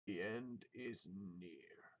end is near.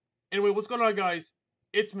 Anyway, what's going on, guys?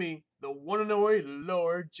 It's me, the one and only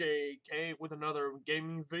Lord JK, with another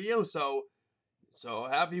gaming video. So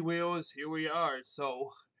Happy Wheels, here we are.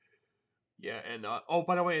 So yeah, and oh,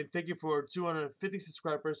 by the way, and thank you for 250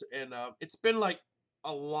 subscribers. And it's been like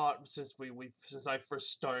a lot since since I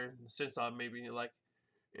first started, since maybe like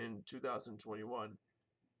in 2021.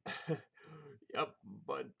 Yep,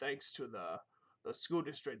 but thanks to the school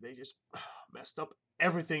district, they just messed up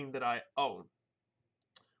everything that I own,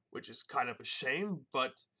 which is kind of a shame.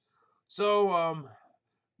 But so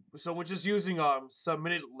so we're just using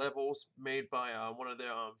submitted levels made by one of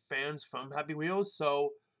the fans from Happy Wheels.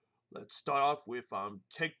 So let's start off with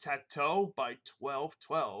Tic Tac Toe by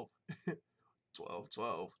 1212.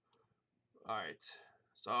 1212. All right.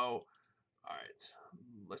 So all right,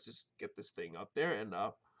 let's just get this thing up there, and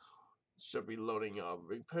should be loading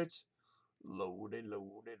ring pit. Loading,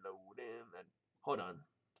 and hold on.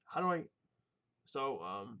 How do I? So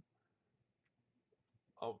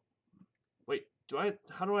oh wait, do I?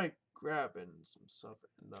 How do I grab and some stuff?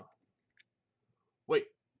 And wait.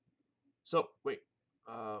 So wait.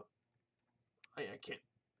 Uh, I can't.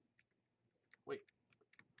 Wait.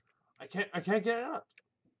 I can't get it up.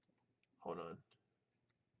 Hold on.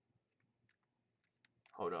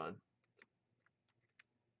 Hold on.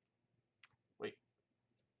 Wait.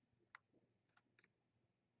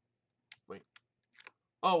 Wait.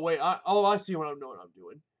 Oh wait. I see what I'm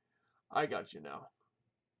doing. I got you now.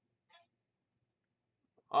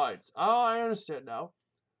 All right. Oh, I understand now.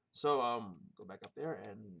 So go back up there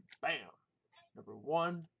and bam. Number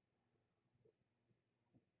one.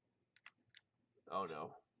 Oh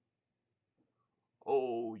no.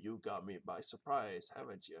 Oh, you got me by surprise,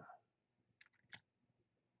 haven't you?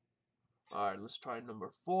 Alright, let's try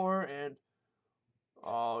number 4, and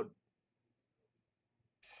oh,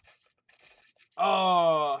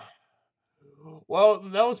 oh, well,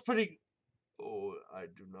 that was pretty. Oh, I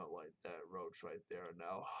do not like that roach right there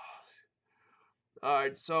now.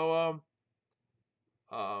 Alright, so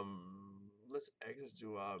let's exit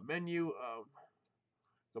to menu.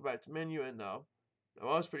 Go back to menu, and that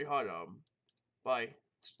was pretty hard. By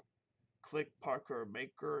Click Parker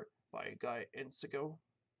Maker by a guy Ensigo.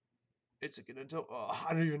 It's a good until. Oh,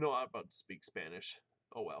 I don't even know how about to speak Spanish.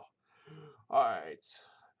 Oh well. All right.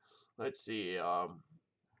 Let's see.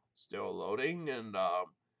 Still loading, and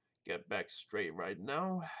get back straight right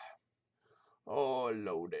now. Oh,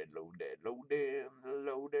 loaded.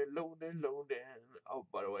 Oh,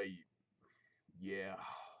 by the way, yeah.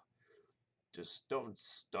 Just don't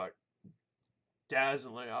start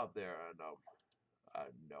dazzling out there. I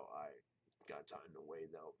know I got time to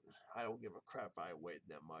wait though. I don't give a crap. I wait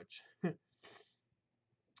that much.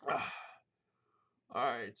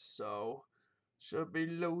 Alright, so should be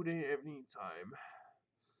loading any time.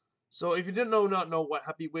 So if you didn't not know what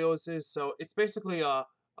Happy Wheels is, so it's basically a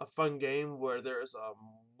fun game where there's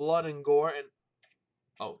blood and gore, and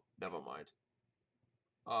oh, never mind.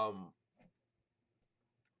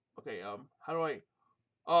 Okay, how do I?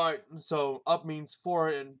 Alright, so up means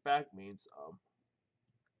forward and back means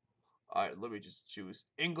alright, let me just choose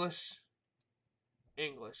English.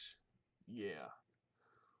 English. Yeah.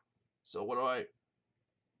 So what do I?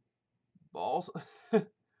 Balls?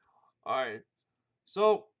 Alright.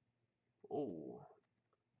 So oh,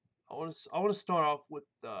 I want to start off with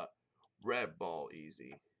the red ball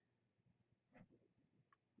easy.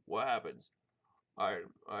 What happens? All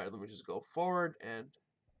right. Let me just go forward, and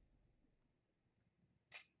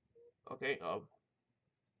okay. Oh.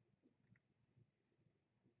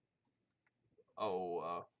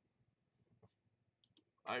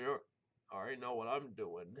 I already know what I'm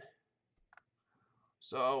doing.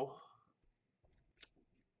 So.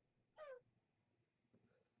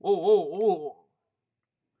 Oh.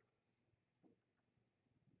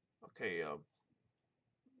 Okay.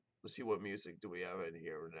 Let's see what music do we have in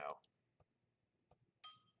here now.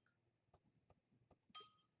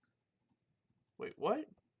 Wait, what?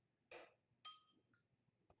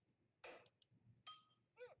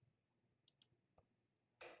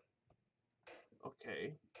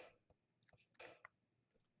 Okay.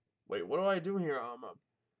 Wait, what do I do here?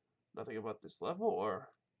 Nothing about this level, or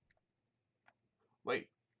wait,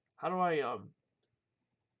 how do I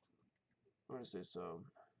what is this uh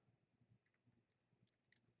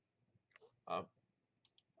all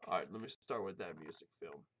right, let me start with that music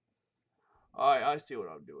film. All right, I see what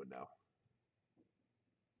I'm doing now.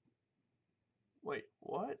 Wait,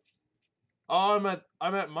 what? Oh, I'm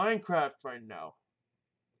at Minecraft right now.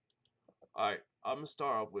 All right, I'm gonna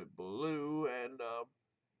start off with blue, and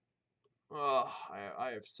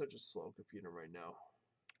I have such a slow computer right now.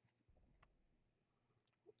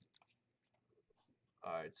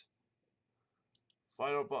 Alright.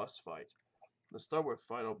 Final boss fight. Let's start with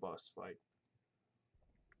final boss fight.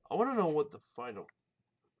 I want to know what the final...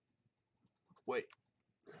 Wait.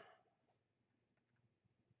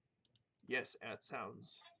 Yes, add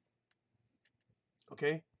sounds.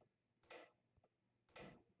 Okay.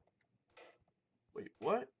 Wait,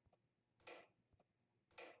 what?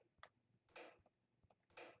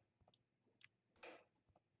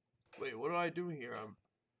 Wait, what do I do here?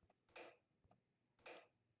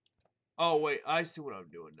 Oh, wait, I see what I'm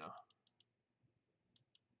doing now.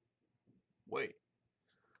 Wait.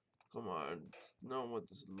 Come on. No one with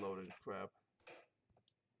this loaded crap.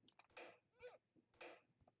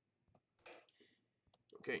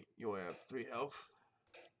 Okay, you have 3 health.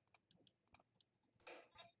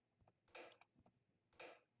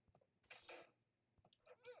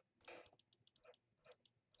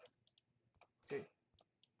 Okay.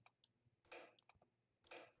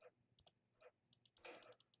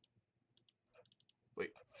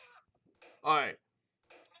 Wait. Alright.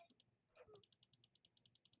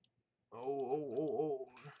 Oh.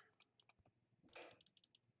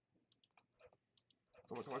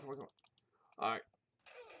 Come on. Alright.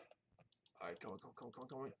 Alright, come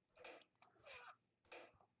on.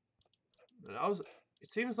 That was... It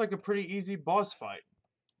seems like a pretty easy boss fight.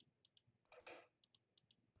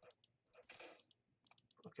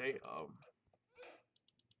 Okay,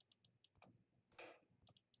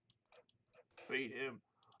 beat him.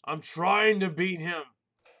 I'm trying to beat him.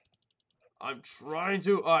 I'm trying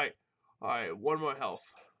to... Alright. Alright, one more health.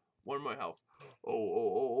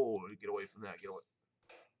 Oh. Get away from that. Get away.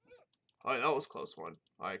 Alright, that was a close one.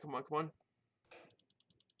 Alright, come on.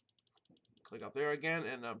 Click up there again,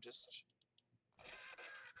 and I'm just...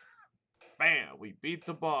 Bam! We beat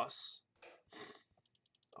the boss.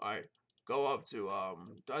 Alright, go up to,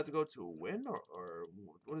 do I have to go to a win, or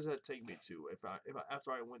what does that take me to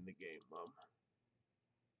after I win the game?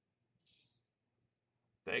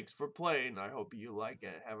 Thanks for playing. I hope you like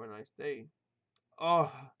it. Have a nice day.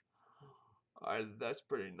 Oh, alright, that's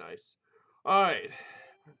pretty nice. Alright.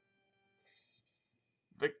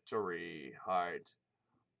 Victory. Alright.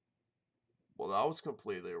 Well, that was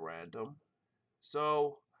completely random.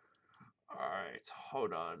 So, alright,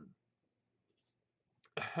 hold on.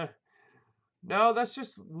 No, that's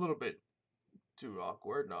just a little bit too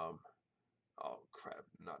awkward. Oh crap,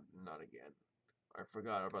 not again. I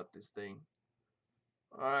forgot about this thing.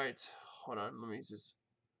 Alright, hold on, let me just...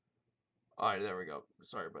 Alright, there we go.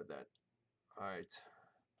 Sorry about that. Alright.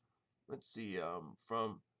 Let's see,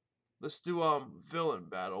 let's do, villain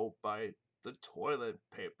battle by the toilet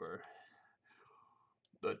paper.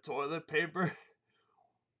 The toilet paper?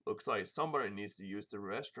 Looks like somebody needs to use the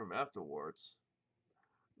restroom afterwards.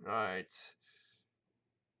 Alright.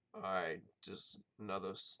 Alright, just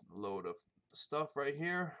another load of stuff right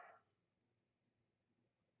here.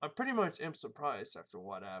 I pretty much am surprised after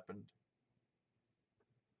what happened.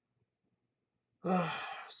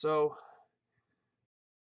 So,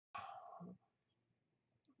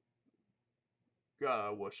 God,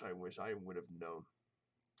 I wish I would have known.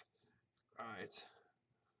 Alright.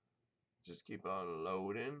 Just keep on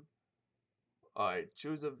loading. Alright,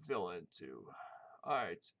 choose a villain too.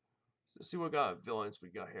 Alright. So see what kind of villains we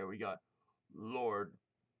got here. We got Lord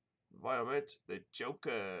Violet, the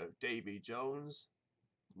Joker, Davy Jones,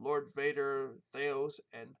 Lord Vader, Theos,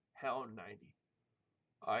 and Hell 90.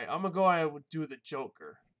 Alright, I'm gonna go ahead and do the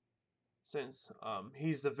Joker. Since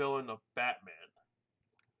he's the villain of Batman.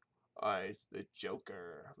 Alright, the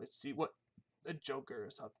Joker. Let's see what the Joker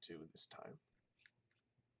is up to this time.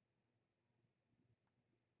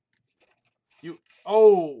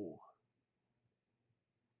 Oh!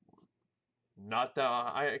 Not that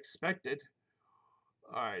I expected.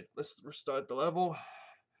 Alright, let's restart the level.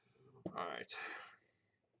 Alright.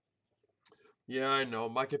 Yeah, I know.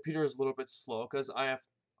 My computer is a little bit slow because I have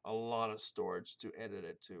a lot of storage to edit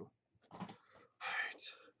it to.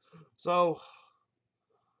 Alright. So,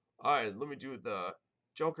 alright, let me do the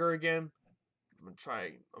Joker again. I'm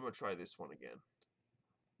gonna try this one again.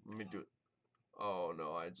 Let me do it. Oh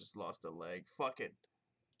no, I just lost a leg. Fuck it.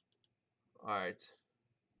 Alright.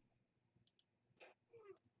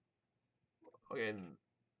 Okay.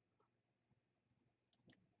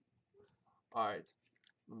 Alright.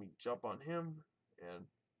 Let me jump on him and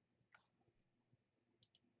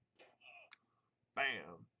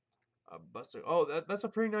bam. A buster. Oh, that's a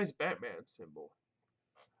pretty nice Batman symbol.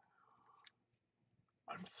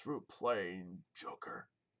 I'm through playing Joker.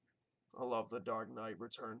 I love The Dark Knight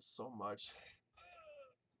Returns so much.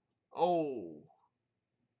 Oh.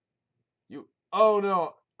 Oh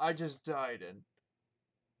no, I just died in.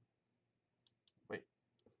 Wait.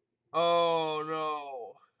 Oh no.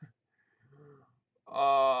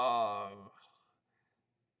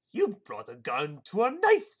 You brought a gun to a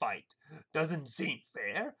knife fight. Doesn't seem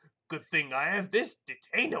fair. Good thing I have this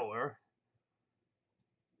detainer.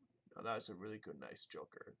 Now that's a really good, nice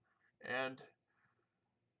Joker. And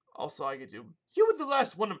also I get to... You were the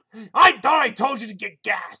last one. I thought I told you to get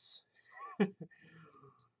gas.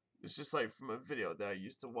 It's just like from a video that I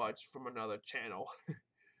used to watch from another channel.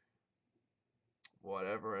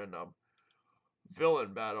 Whatever, and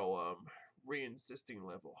villain battle, re-insisting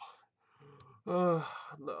level.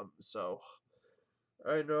 So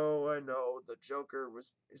I know the Joker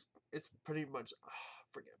it's pretty much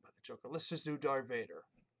forget about the Joker. Let's just do Darth Vader.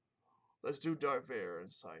 Let's do Darth Vader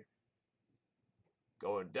inside.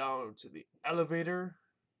 Going down to the elevator.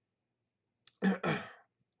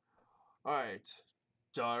 Alright.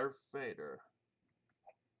 Darth Vader.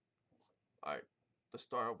 Alright. Let's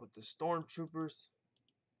start off with the stormtroopers.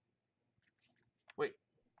 Wait.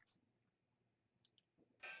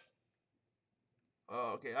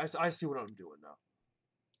 Oh, okay. I see what I'm doing now.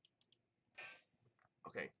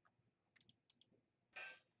 Okay.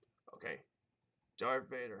 Okay. Darth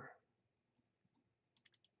Vader.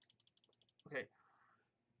 Okay.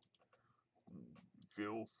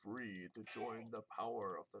 Feel free to join the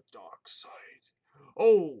power of the dark side.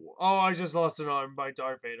 Oh, I just lost an arm by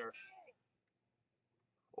Darth Vader.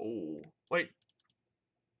 Oh, wait.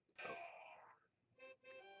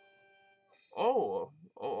 Oh,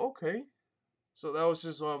 okay. So that was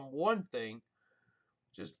just one thing.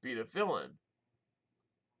 Just beat a villain.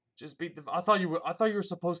 Just beat the. I thought you were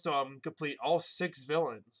supposed to complete all 6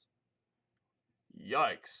 villains.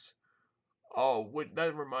 Yikes. Oh, wait,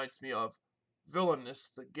 that reminds me of Villainous,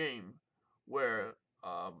 the game, where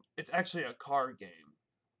it's actually a card game.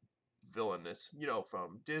 Villainous, you know,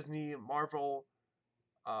 from Disney and Marvel.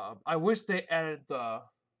 I wish they added the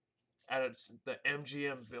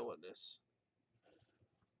MGM Villainous.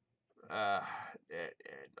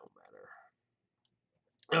 It don't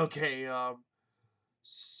matter. Okay,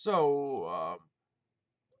 so, I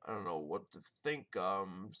don't know what to think,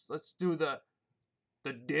 let's do the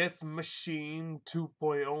Death Machine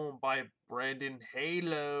 2.0 by Brandon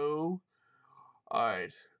Halo.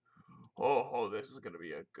 Alright. Oh, this is gonna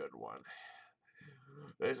be a good one.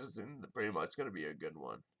 This is pretty much gonna be a good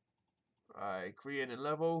one. Alright, creating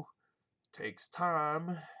level. Takes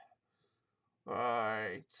time.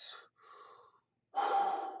 Alright.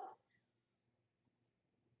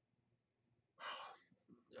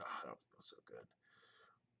 I don't feel so good.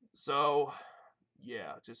 So,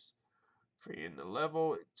 yeah, just creating the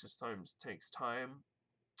level. It just sometimes takes time.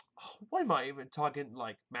 Why am I even talking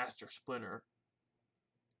like Master Splinter?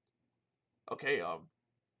 Okay,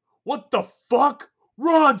 what the fuck?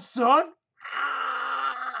 Run, son!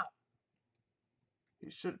 Ah! He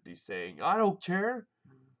should be saying, I don't care.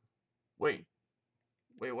 Wait,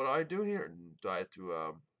 what do I do here? Do I have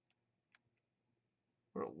to,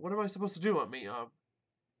 what am I supposed to do? I mean,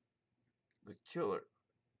 the killer.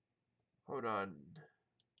 Hold on.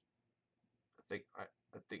 I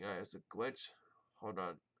think I has a glitch. Hold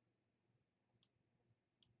on.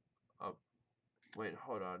 Wait,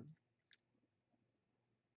 hold on.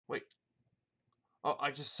 Wait. Oh,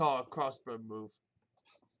 I just saw a crossbow move.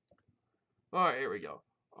 Alright, here we go.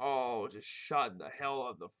 Oh, just shot in the hell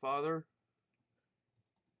out of the father.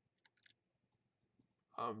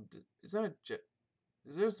 Is that a jet?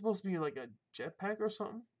 Is there supposed to be like a jetpack or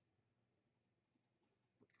something?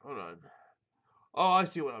 Hold on. Oh, I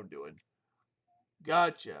see what I'm doing.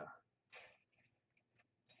 Gotcha.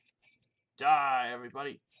 Die,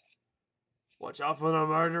 everybody. Watch out for the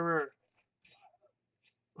murderer.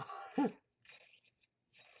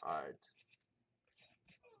 Alright.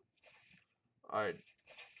 Alright.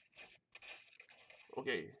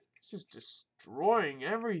 Okay. It's just destroying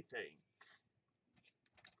everything.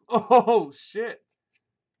 Oh, shit.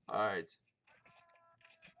 Alright.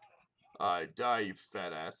 Alright, die, you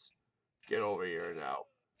fat ass. Get over here now.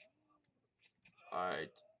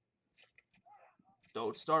 Alright.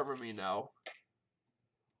 Don't start with me now.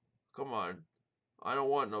 Come on. I don't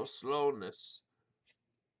want no slowness.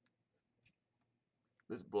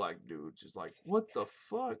 This black dude just like, what the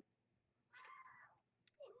fuck?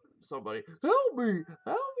 Somebody, help me!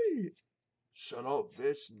 Help me! Shut up,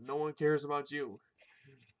 bitch. No one cares about you.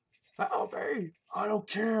 Help me! I don't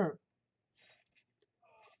care.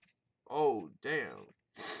 Oh, damn.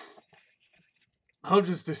 I'm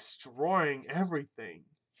just destroying everything.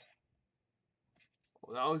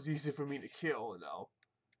 Well, that was easy for me to kill now.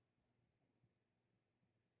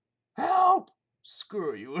 Help!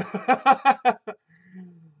 Screw you.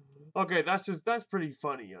 Okay, that's pretty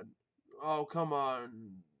funny. Oh, come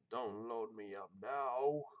on. Don't load me up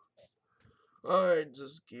now. Alright,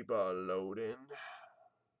 just keep on loading.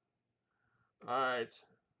 Alright.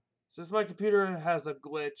 Since my computer has a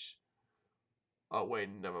glitch. Oh, wait,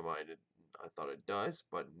 never mind. I thought it does,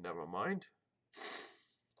 but never mind.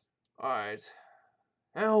 Alright.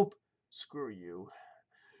 Help! Screw you.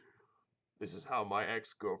 This is how my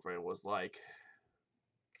ex-girlfriend was like.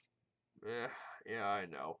 Yeah, I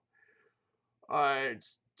know. Alright,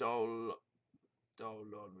 don't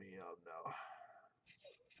load me up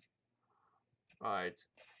now. Alright.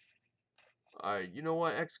 Alright, you know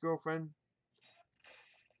what, ex-girlfriend?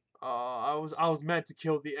 I was meant to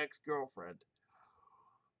kill the ex-girlfriend.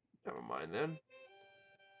 Never mind then.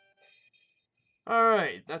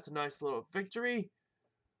 Alright, that's a nice little victory.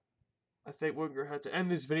 I think we're gonna have to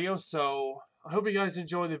end this video, so I hope you guys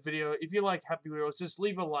enjoyed the video. If you like Happy Wheels, just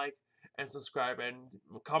leave a like and subscribe and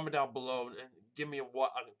comment down below and give me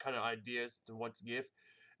what kind of ideas to what to give.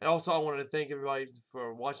 And also, I wanted to thank everybody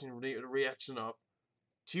for watching the reaction of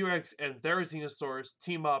T-Rex and Therizinosaurus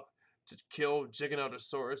team up to kill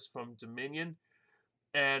Giganotosaurus from Dominion.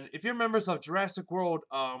 And if you're members of Jurassic World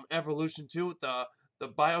Evolution 2, the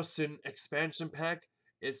Biosyn expansion pack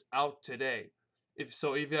is out today. If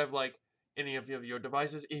you have like any of your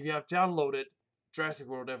devices, if you have downloaded Jurassic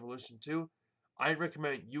World Evolution 2, I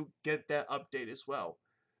recommend you get that update as well.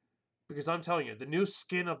 Because I'm telling you, the new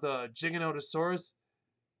skin of the Giganotosaurus,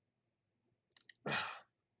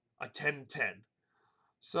 a 10/10.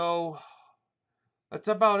 So, that's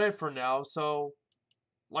about it for now. So,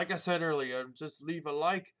 like I said earlier, just leave a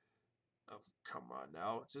like. Oh, come on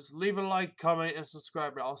now. Just leave a like, comment, and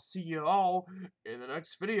subscribe. And I'll see you all in the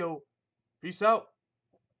next video. Peace out.